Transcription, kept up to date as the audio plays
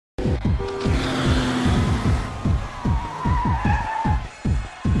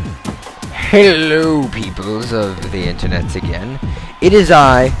Hello, peoples of the internet again. It is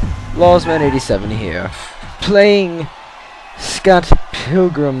I, Lawsman87 here, playing Scott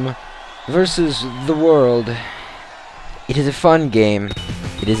Pilgrim versus the World. It is a fun game.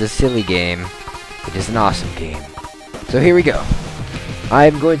 It is a silly game. It is an awesome game. So here we go.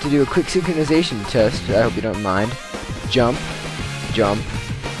 I'm going to do a quick synchronization test. I hope you don't mind. Jump, jump,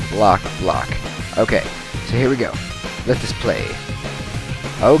 block, block. Okay, so here we go. Let this play.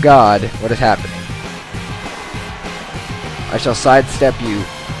 Oh god, what is happening? I shall sidestep you.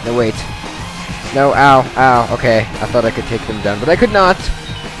 No, wait. No, ow, ow. Okay, I thought I could take them down, but I could not.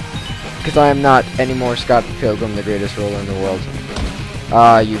 Because I am not anymore Scott Pilgrim, the greatest roller in the world.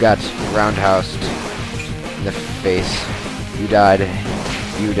 You got roundhoused in the face. You died.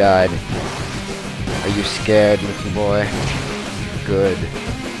 You died. Are you scared, little boy? Good.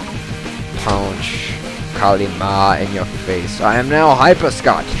 Punch. Kalima in your face. I am now Hyper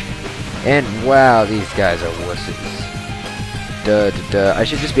Scott. And wow, these guys are wusses. Duh, duh, duh. I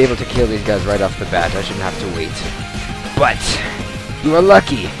should just be able to kill these guys right off the bat. I shouldn't have to wait. But you are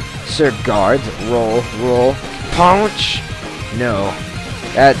lucky, Sir Guards. Roll, roll, punch. No,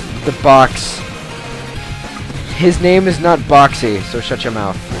 at the box. His name is not Boxy, so shut your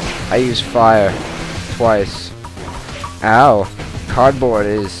mouth. I use fire twice. Ow, cardboard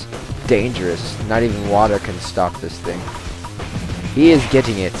is dangerous. Not even water can stop this thing. He is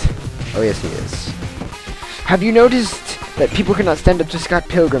getting it. Oh yes, he is. Have you noticed that people cannot stand up to Scott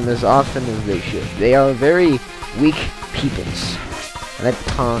Pilgrim as often as they should? They are very weak peoples. And I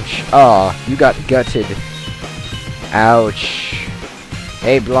punch. Aw, you got gutted. Ouch.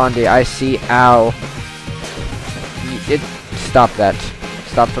 Hey Blondie, I see. Ow. Stop that.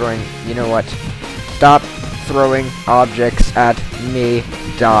 Stop throwing. You know what? Stop throwing objects at me.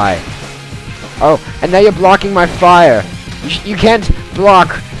 Die. Oh, and now you're blocking my fire. You can't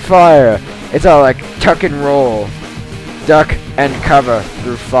block fire. It's all like tuck and roll. Duck and cover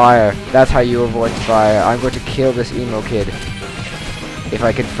through fire. That's how you avoid fire. I'm going to kill this emo kid. If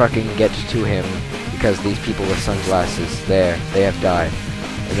I can fucking get to him. Because these people with sunglasses, there, they have died.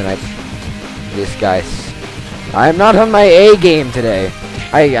 And then this guy. I am not on my A game today.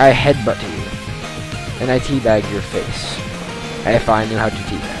 I headbutt you. And I teabag your face. If I knew how to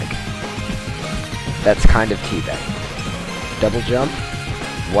teabag. That's kind of teabag. Double jump?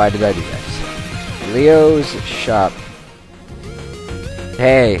 Why did I do that? Leo's shop.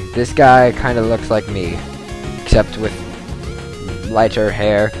 Hey, this guy kind of looks like me. Except with lighter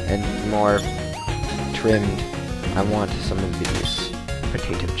hair and more trimmed. I want some of these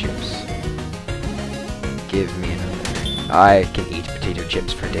potato chips. Give me another. I can eat potato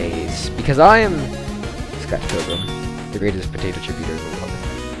chips for days. Because I am Scott Pilgrim, the greatest potato chip eater in the world.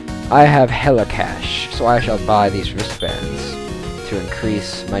 I have hella cash, so I shall buy these wristbands to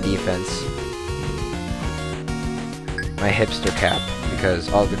increase my defense. My hipster cap, because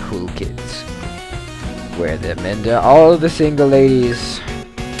all the cool kids wear them, and all the single ladies,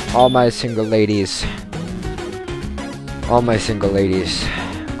 all my single ladies,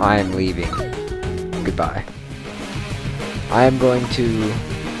 I am leaving. Goodbye. I am going to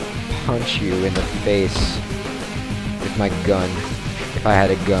punch you in the face with my gun. If I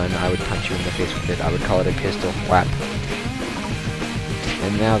had a gun, I would punch you in the face with it. I would call it a pistol whap.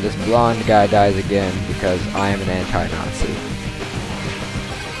 And now this blonde guy dies again because I am an anti-Nazi.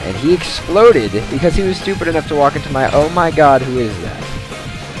 And he exploded because he was stupid enough to walk into my... Oh my god, who is that?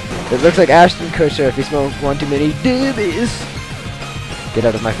 It looks like Ashton Kutcher if he smoked one too many doobies. Get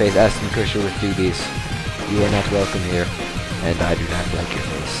out of my face, Ashton Kutcher with doobies. You are not welcome here. And I do not like your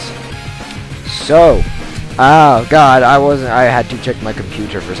face. So... Oh god, I had to check my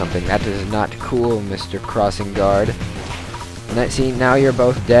computer for something. That is not cool, Mr. Crossing Guard. See, now you're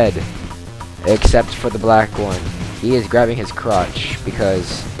both dead. Except for the black one. He is grabbing his crotch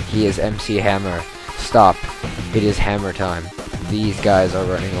because he is MC Hammer. Stop. It is hammer time. These guys are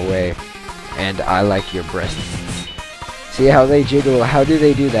running away. And I like your breasts. See how they jiggle? How do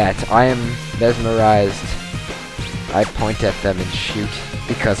they do that? I am mesmerized. I point at them and shoot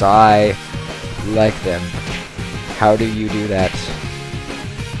because I like them. How do you do that?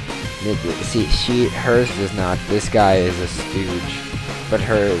 See, hers does not. This guy is a stooge. But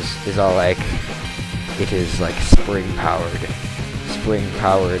hers is all like, it is like spring-powered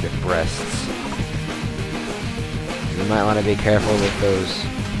breasts. You might want to be careful with those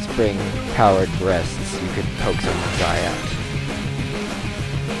spring-powered breasts. You could poke someone's eye out.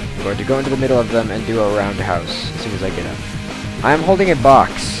 I'm going to go into the middle of them and do a roundhouse as soon as I get up. I am holding a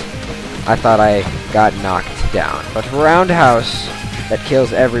box. I thought I got knocked down. But roundhouse that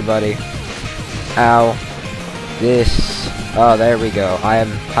kills everybody. Ow. This. Oh, there we go. I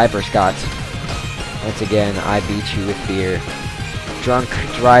am Hyper Scott. Once again, I beat you with beer. Drunk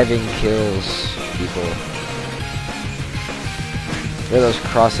driving kills people. They're those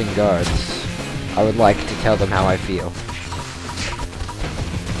crossing guards. I would like to tell them how I feel.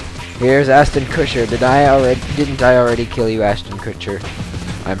 Here's Ashton Kutcher. Didn't I already kill you, Ashton Kutcher?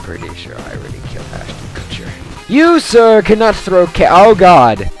 I'm pretty sure I already killed Ashton Kutcher. You, sir, cannot throw oh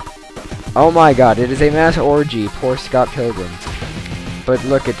god! Oh my god, it is a mass orgy, poor Scott Pilgrim. But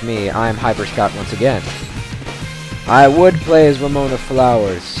look at me, I'm Hyper Scott once again. I would play as Ramona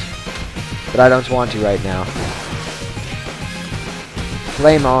Flowers, but I don't want to right now.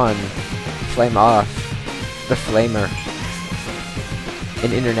 Flame on, flame off, the flamer.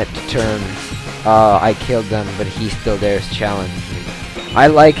 An internet term. I killed them, but he still dares challenge me. I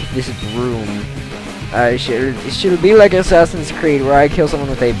like this broom. It should be like Assassin's Creed, where I kill someone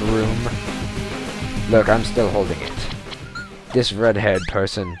with a broom. Look, I'm still holding it. This red-haired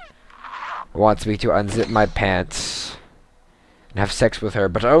person wants me to unzip my pants and have sex with her,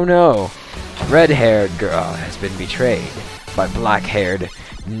 but oh no! Red-haired girl has been betrayed by black-haired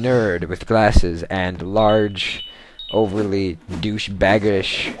nerd with glasses and large, overly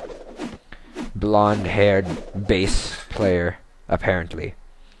douchebaggish, blonde-haired bass player, apparently.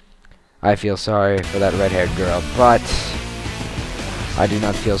 I feel sorry for that red-haired girl, but I do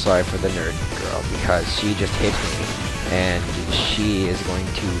not feel sorry for the nerd girl, because she just hit me, and she is going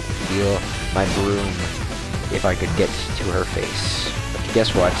to feel my broom if I could get to her face. But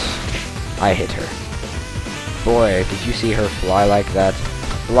guess what? I hit her. Boy, did you see her fly like that?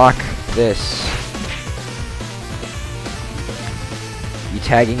 Block this. You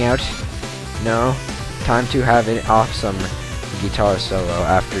tagging out? No? Time to have an awesome guitar solo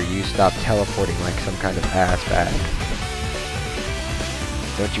after you stop teleporting like some kind of ass bag.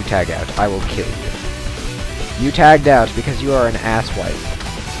 Don't you tag out. I will kill you. You tagged out because you are an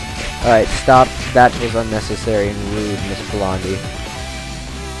asswipe. Alright, stop. That was unnecessary and rude, Miss Blondie.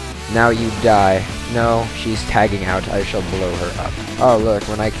 Now you die. No, she's tagging out. I shall blow her up. Oh, look,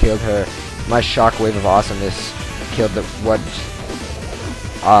 when I killed her, my shockwave of awesomeness killed the... What?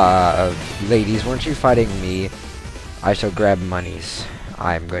 Ladies, weren't you fighting me? I shall grab monies.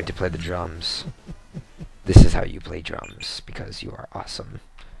 I'm going to play the drums. This is how you play drums, because you are awesome.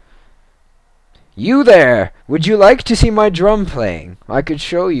 You there! Would you like to see my drum playing? I could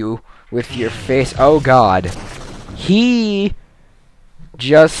show you with your face. Oh god. He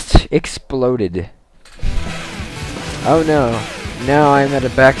just exploded. Oh no. Now I'm at a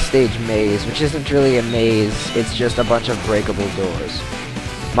backstage maze, which isn't really a maze, it's just a bunch of breakable doors.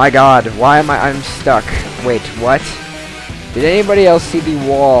 My god, why am I'm stuck. Wait, what? Did anybody else see the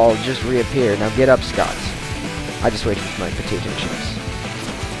wall just reappear? Now get up, Scott. I just waited for my potato chips.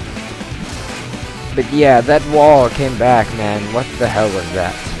 But yeah, that wall came back, man. What the hell was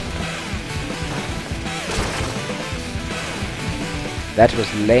that? That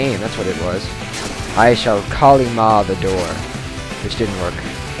was lame, that's what it was. I shall Kali Ma the door. Which didn't work.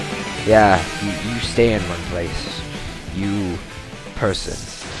 Yeah, you stay in one place. You person.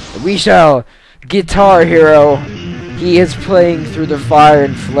 We shall Guitar Hero. He is playing through the fire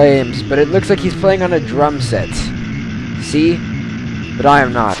and flames, but it looks like he's playing on a drum set. See? But I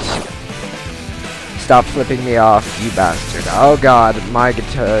am not. Stop flipping me off, you bastard. Oh god, my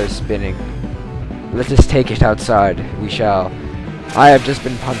guitar is spinning. Let us take it outside. We shall. I have just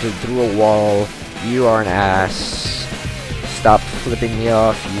been punted through a wall. You are an ass. Stop flipping me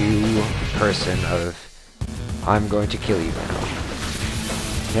off, you person of... I'm going to kill you now.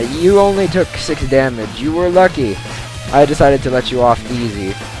 Now, you only took 6 damage. You were lucky. I decided to let you off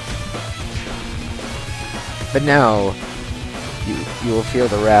easy. But now, you will feel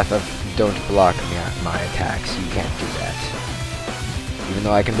the wrath of don't block my attacks. You can't do that. Even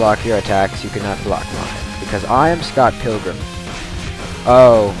though I can block your attacks, you cannot block mine. Because I am Scott Pilgrim.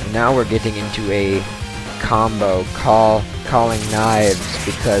 Oh, now we're getting into a combo. Calling knives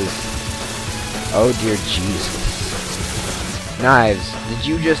because... Oh dear Jesus. Knives, did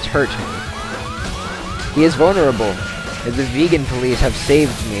you just hurt me? He is vulnerable. The vegan police have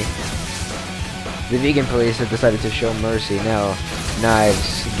saved me. The vegan police have decided to show mercy. Now,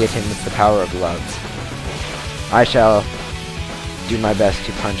 Knives, get him with the power of love. I shall do my best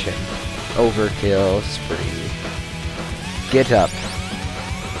to punch him. Overkill spree. Get up.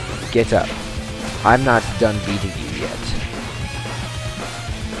 Get up. I'm not done beating you yet.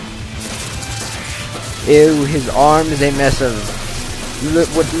 Ew, his arm is a mess of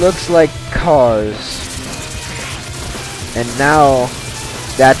what looks like cars. And now,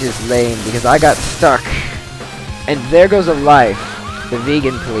 that is lame, because I got stuck. And there goes a life. The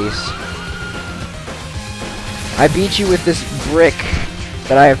vegan police. I beat you with this brick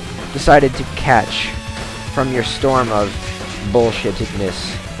that I have decided to catch from your storm of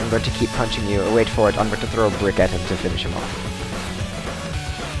bullshittedness. I'm going to keep punching you. Wait for it. I'm going to throw a brick at him to finish him off.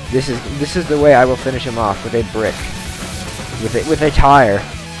 This is the way I will finish him off, with a brick. With a tire.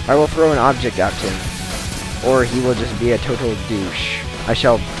 I will throw an object at him. Or he will just be a total douche. I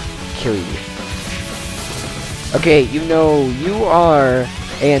shall kill you. Okay, you know, you are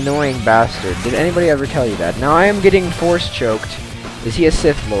a annoying bastard. Did anybody ever tell you that? Now I am getting force choked. Is he a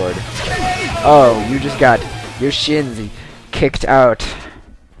Sith Lord? Oh, you just got your shins kicked out.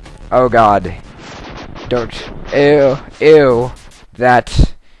 Oh god. Don't. Ew. Ew.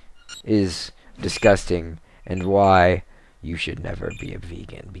 That is disgusting. And why you should never be a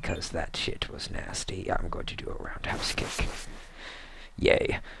vegan, because that shit was nasty. I'm going to do a roundhouse kick.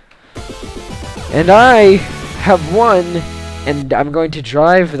 Yay. And I have won, and I'm going to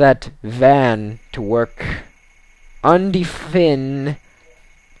drive that van to work. Undefin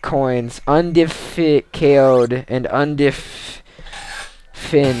coins, KO'd, and undefin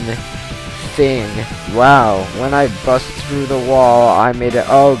thing. Wow, when I bust through the wall, I made it.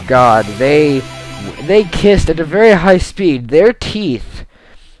 Oh god, they kissed at a very high speed. Their teeth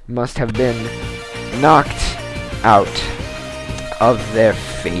must have been knocked out of their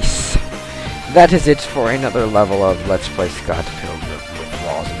face. That is it for another level of Let's Play Scott Pilgrim with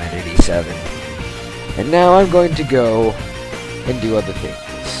Walls of Man 87. And now I'm going to go and do other things.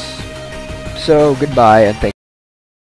 So, goodbye, and thank you.